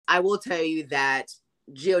I will tell you that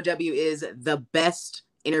GOW is the best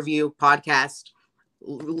interview podcast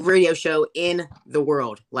radio show in the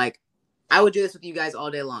world. Like, I would do this with you guys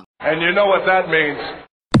all day long. And you know what that means.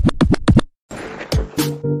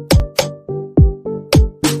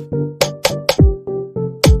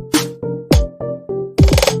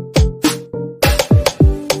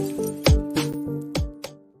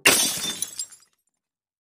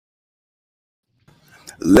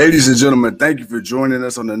 Ladies and gentlemen, thank you for joining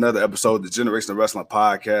us on another episode of the Generation of Wrestling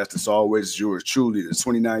Podcast. As always, yours truly, the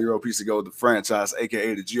 29-year-old piece of gold, the franchise,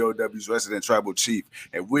 aka the GOW's resident tribal chief.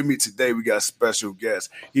 And with me today, we got a special guest.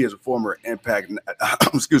 He is a former Impact,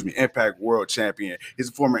 Impact World Champion. He's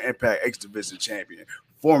a former Impact X Division Champion,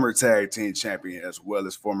 former Tag Team Champion, as well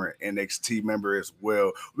as former NXT member as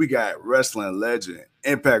well. We got wrestling legend,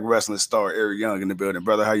 Impact Wrestling star Eric Young in the building.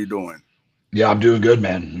 Brother, how you doing? Yeah, I'm doing good,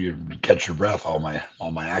 man. You catch your breath, all my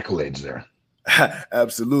accolades there.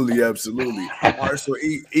 Absolutely. All right, so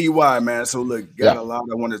EY, man. So look, got a lot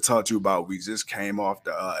I want to talk to you about. We just came off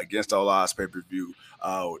the Against All Odds pay-per-view.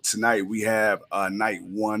 Tonight we have night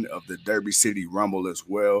one of the Derby City Rumble as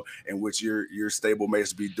well, in which your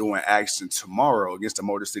stablemates be doing action tomorrow against the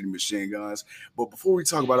Motor City Machine Guns. But before we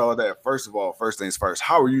talk about all that, first things first,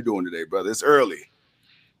 how are you doing today, brother? It's early.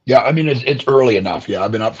 Yeah, I mean, it's early enough. Yeah,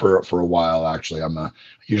 I've been up for a while, actually. I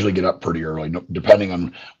usually get up pretty early, depending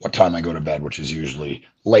on what time I go to bed, which is usually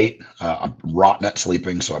late. I'm rotten at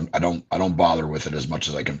sleeping, so I don't bother with it as much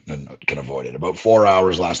as I can avoid it. About 4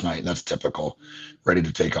 hours last night, that's typical. Ready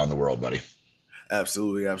to take on the world, buddy.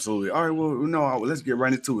 Absolutely. All right, well, let's get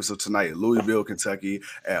right into it. So tonight, Louisville, Kentucky,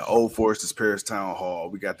 at Old Foresters Parish Town Hall,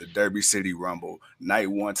 we got the Derby City Rumble,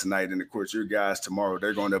 night one tonight. And of course, your guys tomorrow,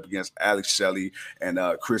 they're going up against Alex Shelley and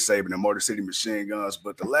Chris Sabin and Motor City Machine Guns.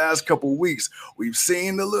 But the last couple of weeks, we've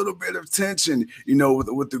seen a little bit of tension,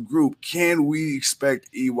 with the group. Can we expect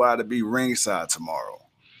EY to be ringside tomorrow?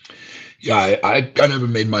 Yeah, I kind of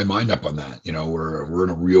made my mind up on that. We're in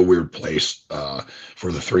a real weird place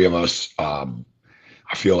for the three of us.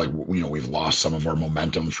 I feel like we've lost some of our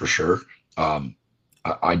momentum for sure.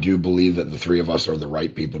 I do believe that the three of us are the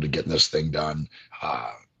right people to get this thing done.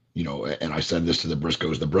 And I said this to the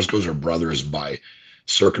Briscoes. The Briscoes are brothers by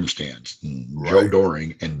circumstance. Right. Joe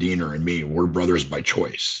Doring and Diener and me, we're brothers by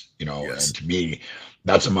choice. Yes. And to me,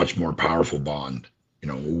 that's a much more powerful bond.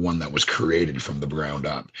 One that was created from the ground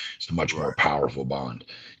up. It's a much more powerful bond,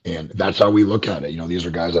 and that's how we look at it. These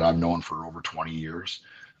are guys that I've known for over 20 years.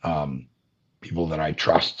 People that I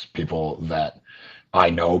trust, people that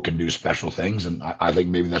I know can do special things. And I think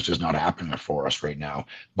maybe that's just not happening for us right now.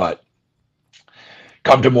 But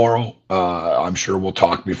come tomorrow, I'm sure we'll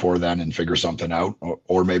talk before then and figure something out,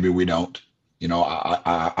 or maybe we don't.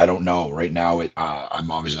 I don't know. Right now,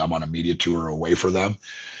 I'm on a media tour away for them.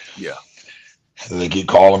 Yeah. They keep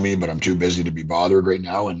calling me, but I'm too busy to be bothered right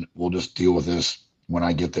now. And we'll just deal with this when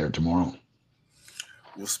I get there tomorrow.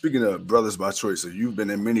 Well, speaking of brothers by choice, so you've been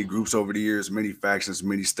in many groups over the years, many factions,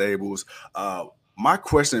 many stables. My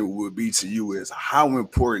question would be to you is, how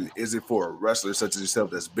important is it for a wrestler such as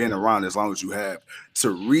yourself that's been around as long as you have to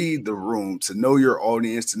read the room, to know your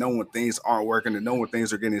audience, to know when things aren't working, to know when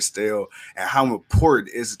things are getting stale, and how important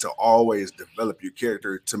is it to always develop your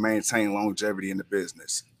character to maintain longevity in the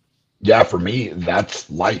business? Yeah, for me, that's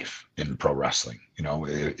life in pro wrestling.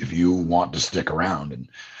 If you want to stick around and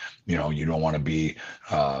you don't want to be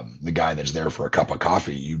the guy that's there for a cup of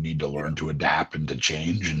coffee. You need to learn to adapt and to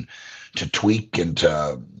change and to tweak and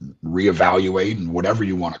to reevaluate and whatever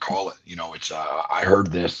you want to call it. I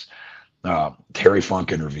heard this Terry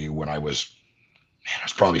Funk interview when I was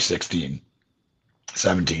probably 16,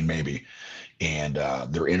 17 maybe. And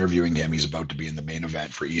they're interviewing him. He's about to be in the main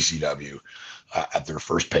event for ECW at their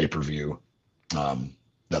first pay-per-view that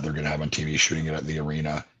they're going to have on TV, shooting it at the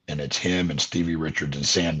arena. And it's him and Stevie Richards and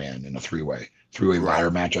Sandman in a three-way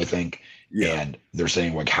ladder match, I think. Yeah. And they're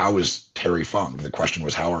saying, like, how is Terry Funk? The question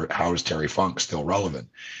was, how is Terry Funk still relevant?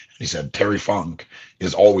 And he said, Terry Funk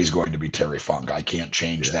is always going to be Terry Funk. I can't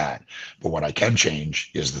change that. But what I can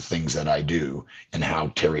change is the things that I do and how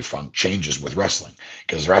Terry Funk changes with wrestling.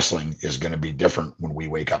 Because wrestling is going to be different when we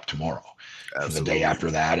wake up tomorrow. And the day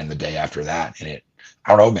after that and the day after that. And I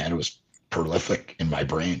don't know, man, it was prolific in my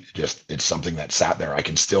brain. It's something that sat there. I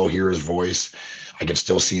can still hear his voice. I can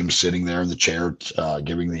still see him sitting there in the chair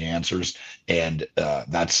giving the answers. And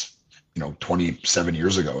that's 27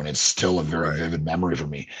 years ago, and it's still a very vivid memory for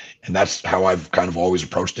me. And that's how I've kind of always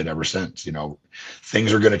approached it ever since.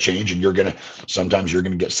 Things are going to change, and sometimes you're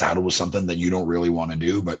going to get saddled with something that you don't really want to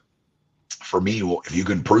do. But for me, if you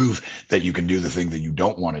can prove that you can do the thing that you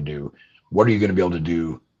don't want to do, what are you going to be able to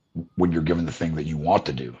do when you're given the thing that you want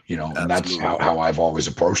to do, you know, and that's Absolutely. how I've always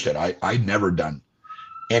approached it. I'd never done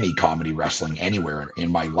any comedy wrestling anywhere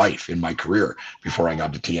in my life, in my career, before I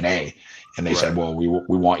got to TNA. And they said, Right. well,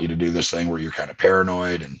 we want you to do this thing where you're kind of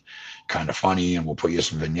paranoid and kind of funny, and we'll put you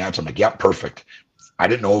some vignettes. I'm like, yeah, perfect. I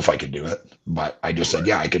didn't know if I could do it, but I just said, Right.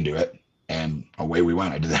 yeah, I could do it. And away we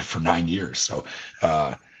went. I did that for 9 years. So,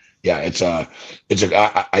 uh, yeah, I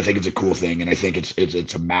think it's a cool thing. And I think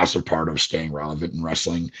it's a massive part of staying relevant in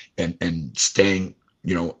wrestling and staying,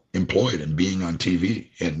 you know, employed and being on TV.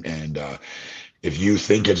 And if you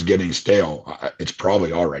think it's getting stale, it's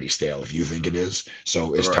probably already stale if you think it is.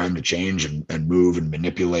 So it's Right. time to change and move and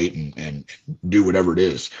manipulate and do whatever it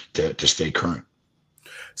is to stay current.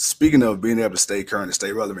 Speaking of being able to stay current and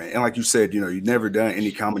stay relevant, and like you said, you never done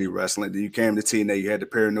any comedy wrestling. Then you came to TNA, you had the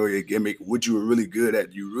paranoia gimmick, which you were really good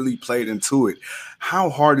at. You really played into it. How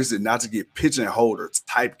hard is it not to get pigeonholed or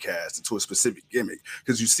typecast into a specific gimmick?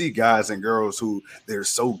 Because you see guys and girls who they're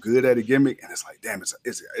so good at a gimmick, and it's like, damn,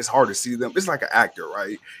 it's hard to see them. It's like an actor,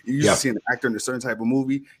 right? You used to Yeah. see an actor in a certain type of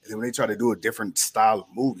movie, and then when they try to do a different style of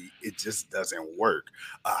movie, it just doesn't work.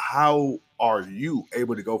 How are you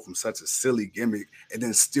able to go from such a silly gimmick and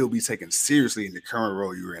then still be taken seriously in the current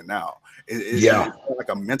role you're in now? Is Yeah. it like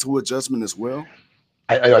a mental adjustment as well?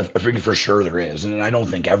 I think for sure there is. And I don't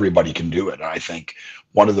think everybody can do it. And I think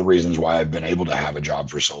one of the reasons why I've been able to have a job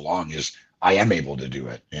for so long is I am able to do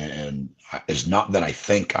it. And it's not that I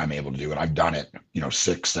think I'm able to do it. I've done it, you know,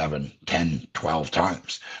 6, 7, 10, 12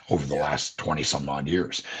 times over the Yeah, last 20 some odd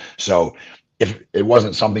years. So if it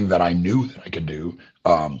wasn't something that I knew that I could do,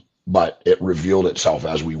 but it revealed itself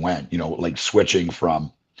as we went, you know, like switching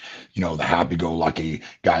from, you know, the happy-go-lucky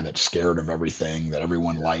guy that's scared of everything that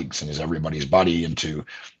everyone yeah, likes and is everybody's buddy into,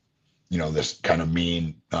 you know, this kind of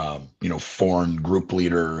mean, you know, foreign group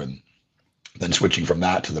leader, and then switching from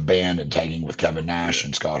that to the band and tagging with Kevin Nash yeah,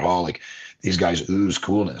 and Scott Hall. Like these guys ooze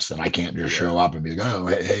coolness, and I can't just yeah. show up and be like, oh,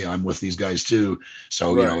 hey, I'm with these guys too.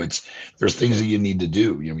 So, you know, Right. there's things that you need to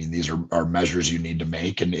do. You know, I mean, these are measures you need to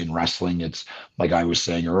make. And in wrestling, it's like I was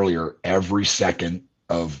saying earlier, every second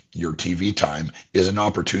of your TV time is an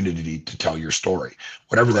opportunity to tell your story,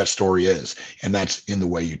 whatever Right. that story is. And that's in the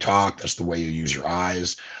way you talk, that's the way you use your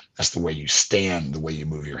eyes, that's the way you stand, the way you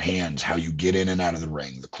move your hands, how you get in and out of the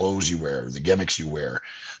ring, the clothes you wear, the gimmicks you wear,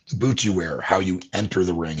 the boots you wear, how you enter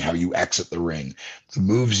the ring, how you exit the ring, the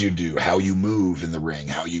moves you do, how you move in the ring,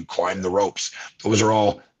 how you climb the ropes. Those are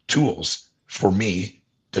all tools for me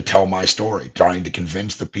to tell my story, trying to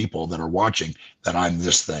convince the people that are watching that I'm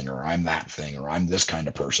this thing or I'm that thing or I'm this kind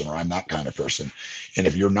of person or I'm that kind of person. And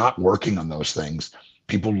if you're not working on those things,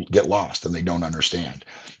 people get lost and they don't understand.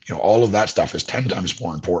 You know, all of that stuff is 10 times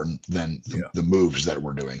more important than Yeah. the moves that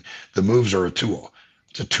we're doing. The moves are a tool.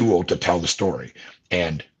 It's a tool to tell the story.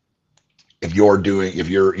 And if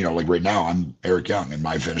you're, you know, like right now, I'm Eric Young and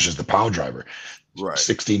my finish is the pile driver. Right.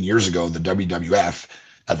 16 years ago, the WWF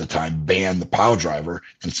at the time banned the pile driver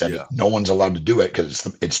and said Yeah. no one's allowed to do it because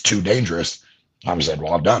it's too dangerous. I said,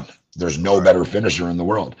 well, I'm done. There's no Right. better finisher in the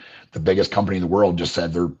world. The biggest company in the world just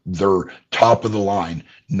said they're top of the line,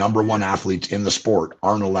 number one Yeah. athletes in the sport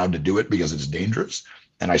aren't allowed to do it because it's dangerous.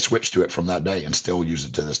 And I switched to it from that day and still use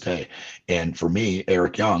it to this day. And for me,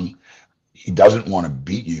 Eric Young, he doesn't want to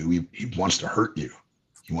beat you. He wants to hurt you.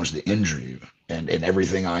 He wants to injure you. And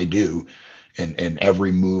everything I do and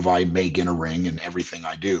every move I make in a ring and everything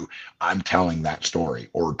I do, I'm telling that story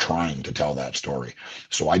or trying to tell that story.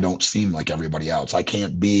 So I don't seem like everybody else. I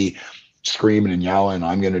can't be screaming and yelling,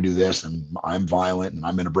 I'm going to do this and I'm violent and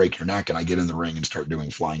I'm going to break your neck. And I get in the ring and start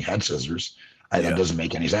doing flying head scissors. That Yeah. doesn't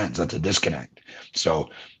make any sense. That's a disconnect. So,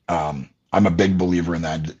 I'm a big believer in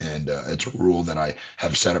that, and it's a rule that I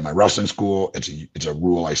have said at my wrestling school. It's a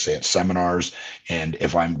rule I say at seminars, and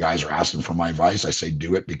if guys are asking for my advice, I say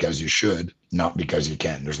do it because you should, not because you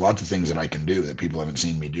can. There's lots of things that I can do that people haven't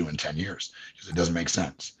seen me do in 10 years because it doesn't make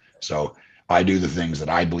sense. So I do the things that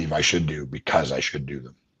I believe I should do because I should do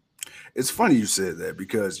them. It's funny you said that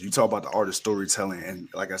because you talk about the art of storytelling, and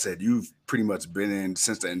like I said, you've pretty much been in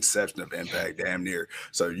since the inception of Impact, damn near.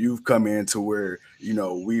 So you've come into where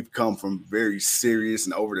we've come from very serious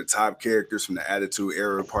and over the top characters from the Attitude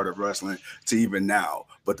Era part of wrestling to even now.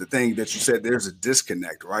 But the thing that you said, there's a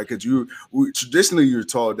disconnect, right? Because traditionally you're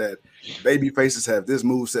taught that baby faces have this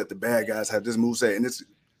move set, the bad guys have this move set, and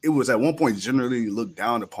it was at one point generally looked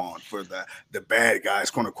down upon for the bad guys,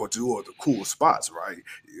 quote unquote, to do the cool spots, right?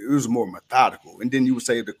 It was more methodical. And then you would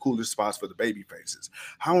say the coolest spots for the baby faces.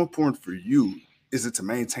 How important for you is it to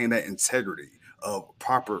maintain that integrity of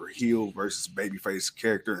proper heel versus babyface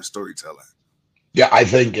character and storytelling? Yeah, I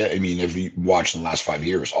think, I mean, if you watch the last 5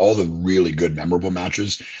 years, all the really good, memorable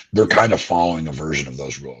matches, they're Yeah, kind of following a version of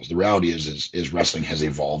those rules. The reality is wrestling has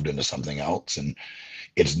evolved into something else, and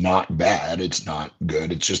it's not bad, it's not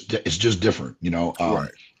good, it's just different, you know.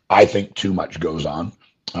 right. I think too much goes on.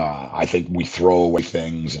 I think we throw away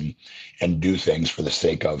things and do things for the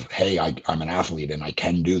sake of, hey, I'm an athlete and I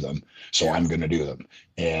can do them, so Yeah, I'm going to do them.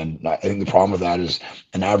 And I think the problem with that is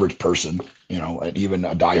an average person, you know, and even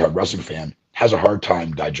a diehard wrestling fan has a hard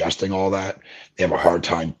time digesting all that. They have a right. hard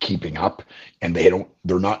time keeping up, and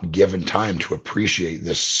they're not given time to appreciate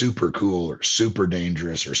this super cool or super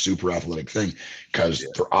dangerous or super athletic thing because Yeah,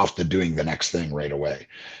 they're off to doing the next thing right away.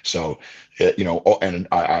 So you know, and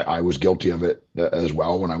I was guilty of it as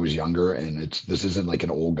well when I was younger. And this isn't like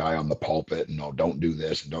an old guy on the pulpit, and no, don't do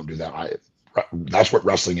this and don't do that. That's what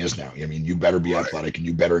wrestling is now. I mean, you better be right. athletic, and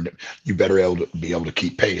you better be able to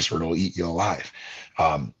keep pace, or it'll eat you alive.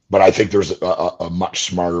 But I think there's a much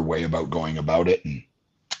smarter way about going about it, and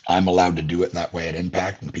I'm allowed to do it that way at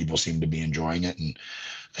Impact, and people seem to be enjoying it, and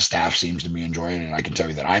the staff seems to be enjoying it, and I can tell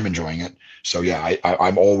you that I'm enjoying it. So Yeah, yeah,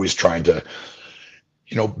 I'm always trying to,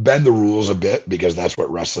 you know, bend the rules a bit, because that's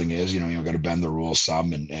what wrestling is. You know, you've got to bend the rules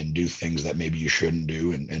some, and do things that maybe you shouldn't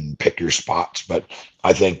do, and pick your spots. But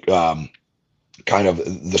I think kind of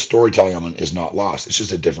the storytelling element is not lost. It's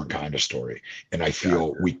just a different kind of story. And I feel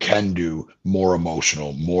gotcha. we can do more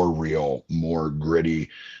emotional, more real, more gritty,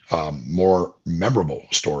 more memorable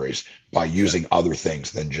stories by Yeah. using other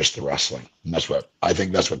things than just the wrestling. And that's what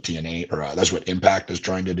TNA, or that's what Impact is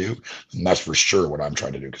trying to do. And that's for sure what I'm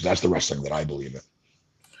trying to do, because that's the wrestling that I believe in.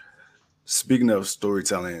 Speaking of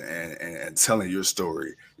storytelling and telling your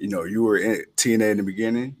story, you know, you were in TNA in the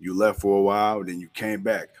beginning, you left for a while, then you came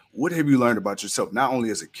back. What have you learned about yourself, not only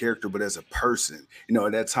as a character, but as a person? You know,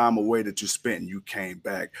 that time away that you spent and you came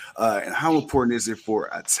back. And how important is it for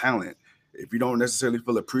a talent, if you don't necessarily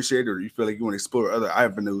feel appreciated or you feel like you want to explore other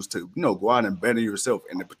avenues to, you know, go out and better yourself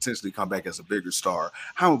and then potentially come back as a bigger star?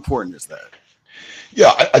 How important is that?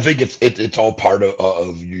 Yeah, I think it's all part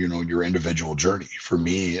of, you know, your individual journey. For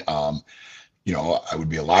me, you know, I would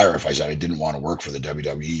be a liar if I said I didn't want to work for the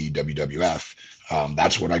WWE, WWF.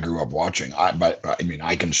 That's what I grew up watching. But I mean,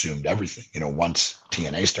 I consumed everything. You know, once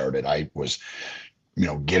TNA started, I was, you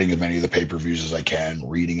know, getting as many of the pay-per-views as I can,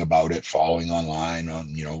 reading about it, following online,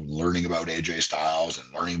 you know, learning about AJ Styles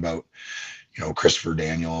and learning about, you know, Christopher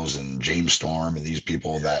Daniels and James Storm and these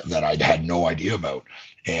people Yeah, that I'd had no idea about.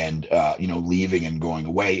 And you know, leaving and going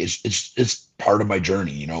away, it's part of my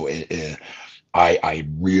journey. You know, I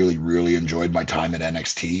really, really enjoyed my time at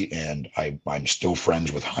NXT, and I'm still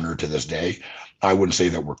friends with Hunter to this day. I wouldn't say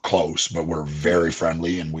that we're close, but we're yeah, very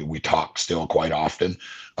friendly, and we talk still quite often.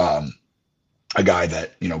 Um, a guy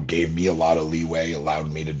that, you know, gave me a lot of leeway,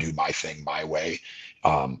 allowed me to do my thing my way.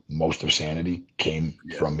 Most of Sanity came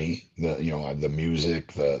yeah, from me. You know, the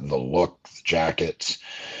music, the look, the jackets,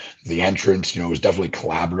 the entrance, you know, was definitely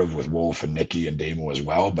collaborative with Wolf and Nikki and Damo as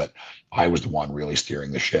well, but I was the one really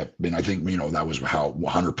steering the ship. And I think, you know, that was how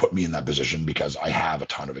Hunter put me in that position, because I have a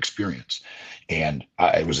ton of experience, and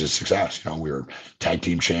it was a success. You know, we were tag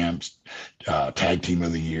team champs, tag team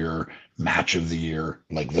of the year, match of the year.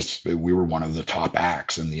 Like this, we were one of the top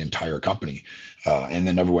acts in the entire company. And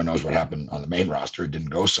then everyone knows what happened on the main roster. It didn't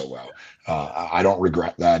go so well. I don't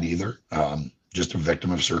regret that either. Just a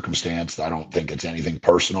victim of circumstance. I don't think it's anything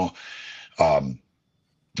personal. Um,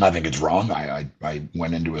 I think it's wrong. I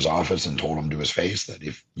went into his office and told him to his face that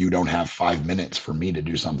if you don't have 5 minutes for me to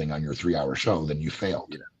do something on your 3 hour show, then you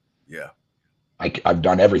failed. yeah, yeah, I've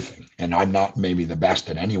done everything, and I'm not maybe the best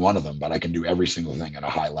at any one of them, but I can do every single thing at a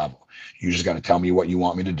high level. You just got to tell me what you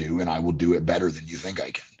want me to do, and I will do it better than you think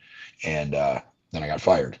I can. And then I got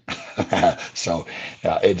fired. So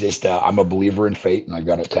it just, I'm a believer in fate, and I've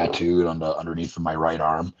got it tattooed on underneath of my right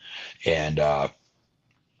arm. And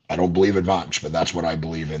I don't believe in much, but that's what I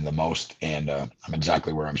believe in the most. And I'm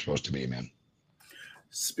exactly where I'm supposed to be, man.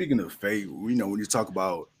 Speaking of fate, you know, when you talk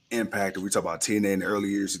about Impact or we talk about TNA in the early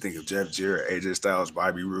years, you think of Jeff Jarrett, AJ Styles,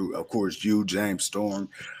 Bobby Roode, of course, you, James Storm.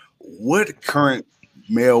 What current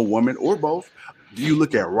male, woman, or both do you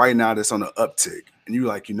look at right now that's on the uptick? And you're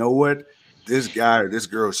like, you know what? This guy or this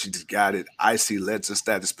girl, she just got it. I see legend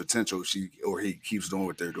status potential. She or he keeps doing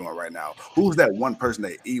what they're doing right now. Who's that one person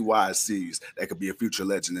that EY sees that could be a future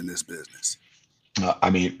legend in this business? I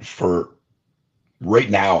mean, for right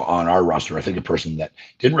now on our roster, I think a person that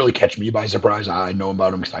didn't really catch me by surprise. I know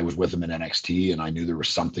about him because I was with him in NXT, and I knew there was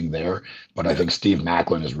something there. But I Yeah. think Steve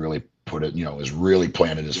Macklin has really put it, you know, has really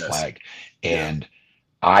planted his Yes. flag. Yeah. And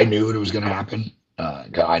I knew it was going to happen.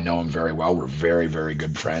 I know him very well. We're very, very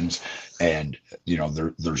good friends. And,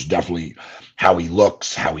 there's definitely how he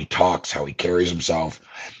looks, how he talks, how he carries himself,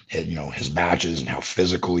 and, his matches and how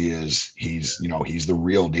physical he is. He's the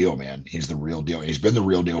real deal, man. He's the real deal. He's been the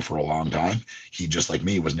real deal for a long time. He, just like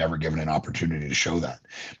me, was never given an opportunity to show that.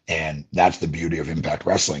 And that's the beauty of Impact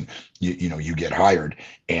Wrestling. You get hired,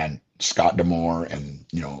 and Scott D'Amore and,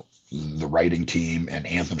 the writing team and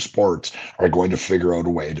Anthem Sports are going to figure out a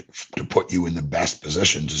way to put you in the best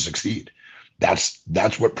position to succeed. That's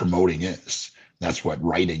what promoting is. That's what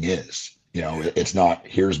writing is. It's not,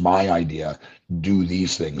 here's my idea, do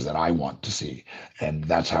these things that I want to see. And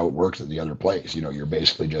that's how it works at the other place. You're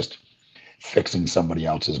basically just fixing somebody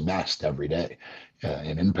else's mess every day.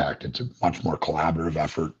 In Impact, it's a much more collaborative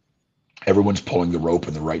effort. Everyone's pulling the rope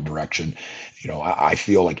in the right direction. I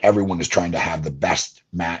feel like everyone is trying to have the best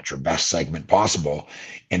match or best segment possible.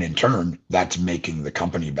 And in turn, that's making the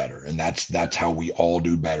company better. And that's how we all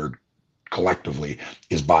do better collectively,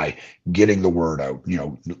 is by getting the word out.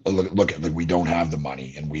 Look at, like, we don't have the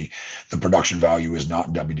money, and the production value is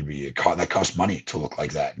not WWE. That costs money to look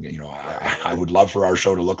like that. I would love for our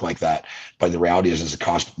show to look like that, but the reality is it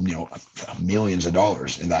costs millions of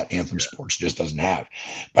dollars, and that Anthem Sports just doesn't have.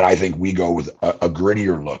 But I think we go with a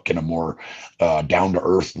grittier look and a more down to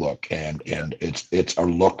earth look, and it's a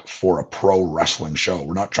look for a pro wrestling show.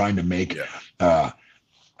 We're not trying to make a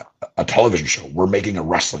television show. We're making a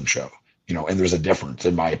wrestling show. And there's a difference,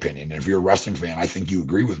 in my opinion. And if you're a wrestling fan, I think you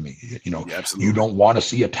agree with me. You don't want to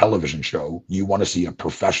see a television show. You want to see a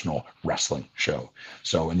professional wrestling show.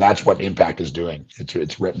 And that's what Impact is doing.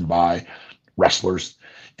 It's written by wrestlers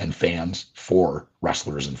and fans for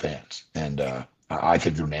wrestlers and fans. And I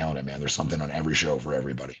think they're nailing it, man. There's something on every show for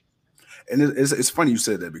everybody. And it's funny you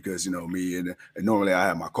said that, because, me and normally I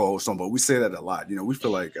have my co-host on, but we say that a lot. We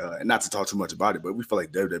feel like, and not to talk too much about it, but we feel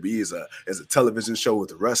like WWE is a television show with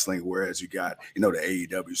the wrestling, whereas you got, the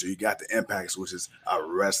AEW. So you got the Impacts, which is a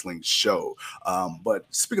wrestling show. But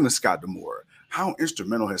speaking of Scott D'Amore, how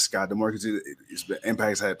instrumental has Scott D'Amore, because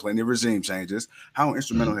Impact's had plenty of regime changes, how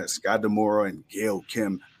instrumental has Scott D'Amore and Gail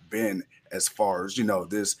Kim been as far as,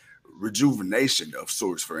 this rejuvenation of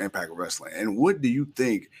sorts for Impact Wrestling? And what do you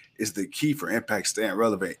think is the key for Impact staying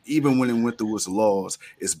relevant, even when it went through its laws?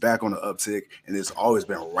 It's back on the uptick, and it's always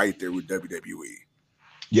been right there with WWE.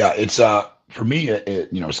 Yeah, it's for me,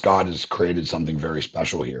 Scott has created something very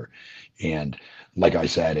special here, and like I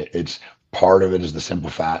said, it's part of it is the simple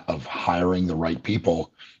fact of hiring the right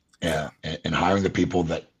people, and hiring the people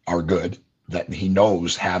that are good, that he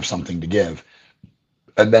knows have something to give,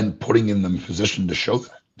 and then putting in them in position to show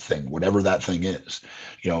that thing, whatever that thing is.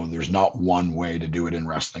 There's not one way to do it in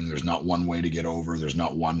wrestling. There's not one way to get over. There's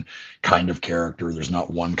not one kind of character. There's not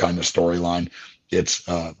one kind of storyline. It's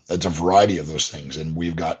a variety of those things, and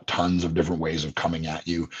we've got tons of different ways of coming at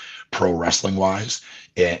you, pro wrestling wise,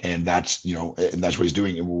 and that's and that's what he's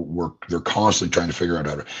doing. They're constantly trying to figure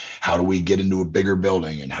out how do we get into a bigger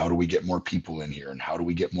building, and how do we get more people in here, and how do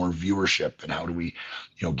we get more viewership, and how do we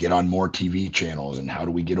get on more TV channels, and how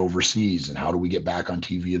do we get overseas, and how do we get back on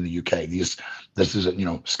TV in the UK. This is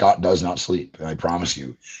Scott does not sleep, I promise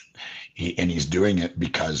you. He's doing it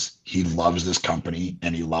because he loves this company,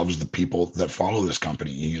 and he loves the people that follow this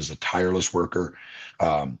company. He is a tireless worker.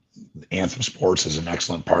 Anthem Sports is an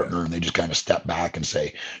excellent partner, and they just kind of step back and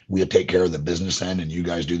say, we'll take care of the business end, and you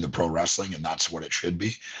guys do the pro wrestling, and that's what it should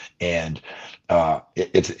be. And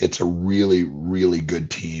it's a really, really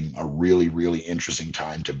good team, a really, really interesting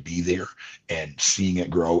time to be there, and seeing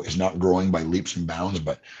it grow. Is not growing by leaps and bounds,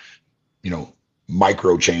 but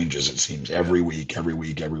micro changes. It seems every week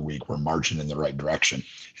we're marching in the right direction,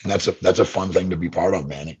 and that's a fun thing to be part of,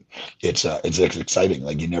 man. It's exciting.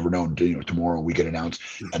 Like, you never know, tomorrow we could announce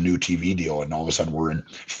a new TV deal, and all of a sudden we're in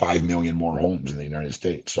 5 million more homes in the United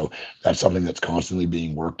States. So that's something that's constantly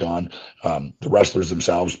being worked on. The wrestlers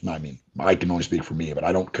themselves, I mean, I can only speak for me, but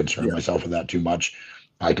I don't concern myself with that too much.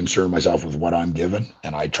 I concern myself with what I'm given,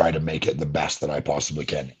 and I try to make it the best that I possibly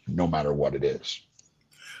can, no matter what it is.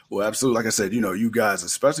 Well, absolutely. Like I said, you guys,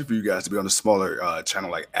 especially for you guys to be on a smaller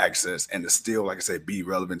channel like Access, and to still, like I said, be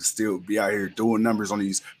relevant, to still be out here doing numbers on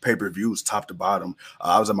these pay-per-views top to bottom.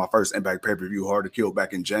 I was at my first Impact pay-per-view, Hard to Kill,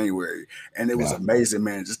 back in January, and it was amazing,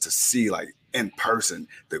 man, just to see, like, in person,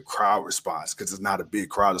 the crowd response, because it's not a big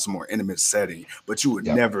crowd, it's a more intimate setting, but you would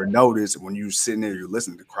never notice when you're sitting there, you're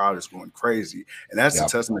listening, the crowd is going crazy. And that's a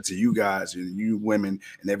testament to you guys, and you women,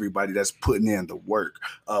 and everybody that's putting in the work.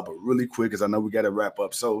 But really quick, because I know we got to wrap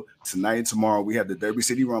up. So tonight and tomorrow, we have the Derby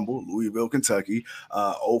City Rumble, Louisville, Kentucky,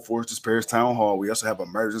 Old Foresters Parish Town Hall. We also have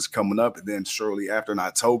Emergence coming up, and then shortly after in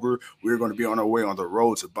October, we're going to be on our way on the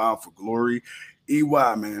road to Bound for Glory.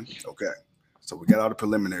 EY, man. Okay, so we got all the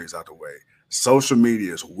preliminaries out the way. social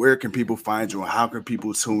medias, where can people find you and how can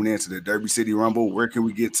people tune into the Derby City Rumble? Where can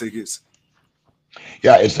we get tickets?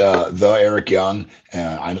 Yeah, it's the Eric Young.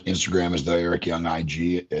 Instagram is the Eric Young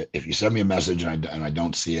IG. If you send me a message and I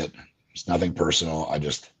don't see it, it's nothing personal.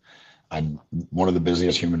 I'm one of the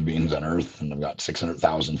busiest human beings on earth, and I've got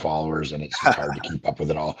 600,000 followers, and it's just hard to keep up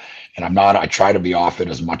with it all. And I try to be off it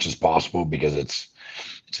as much as possible because it's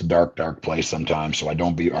a dark place sometimes. So I'm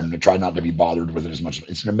going to try not to be bothered with it as much.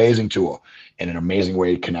 It's an amazing tool and an amazing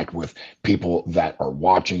way to connect with people that are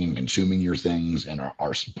watching and consuming your things and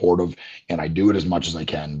are supportive. And I do it as much as I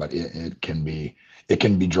can, but it can be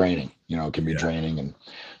draining. It can be draining, and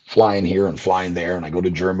flying here and flying there. And I go to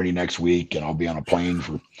Germany next week, and I'll be on a plane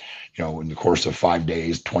for, in the course of 5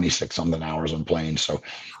 days, 26 something hours on planes. So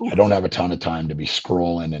I don't have a ton of time to be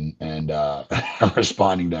scrolling and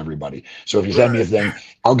responding to everybody. So if you send me a thing,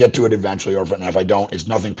 I'll get to it eventually. Or if I don't, it's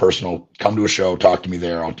nothing personal. Come to a show, talk to me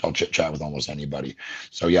there. I'll chit chat with almost anybody.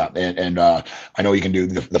 So yeah. And I know you can do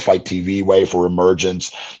the Fight TV way for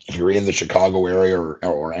Emergence. If you're in the Chicago area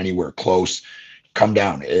or anywhere close, come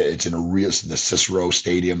down. The Cicero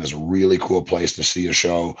Stadium is a really cool place to see a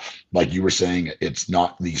show. Like you were saying, it's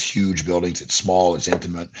not these huge buildings. It's small. It's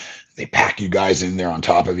intimate. They pack you guys in there on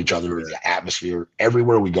top of each other. The atmosphere,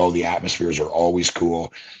 everywhere we go, the atmospheres are always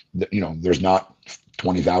cool. There's not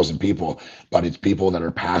 20,000 people, but it's people that are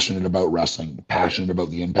passionate about wrestling, passionate about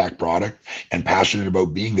the Impact product, and passionate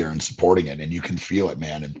about being there and supporting it. And you can feel it,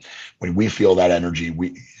 man. And when we feel that energy,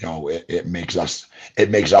 it makes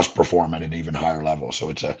us perform at an even higher level. So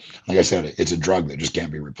like I said, it's a drug that just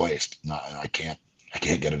can't be replaced. I can't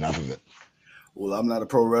get enough of it. Well, I'm not a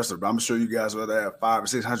pro wrestler, but I'm sure you guys would have 500 or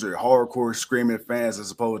 600 hardcore screaming fans as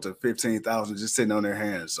opposed to 15,000 just sitting on their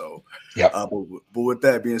hands. So, yeah. But with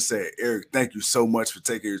that being said, Eric, thank you so much for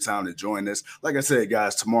taking your time to join us. Like I said,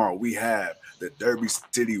 guys, tomorrow we have the Derby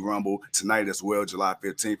City Rumble tonight as well, July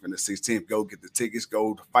 15th and the 16th. Go get the tickets.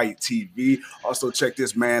 Go to Fight TV. Also, check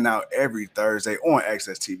this man out every Thursday on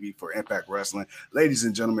Access TV for Impact Wrestling. Ladies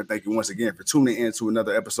and gentlemen, thank you once again for tuning in to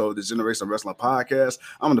another episode of the Generation Wrestling Podcast.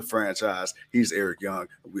 I'm the franchise. He's Eric Young.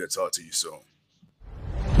 We'll talk to you soon.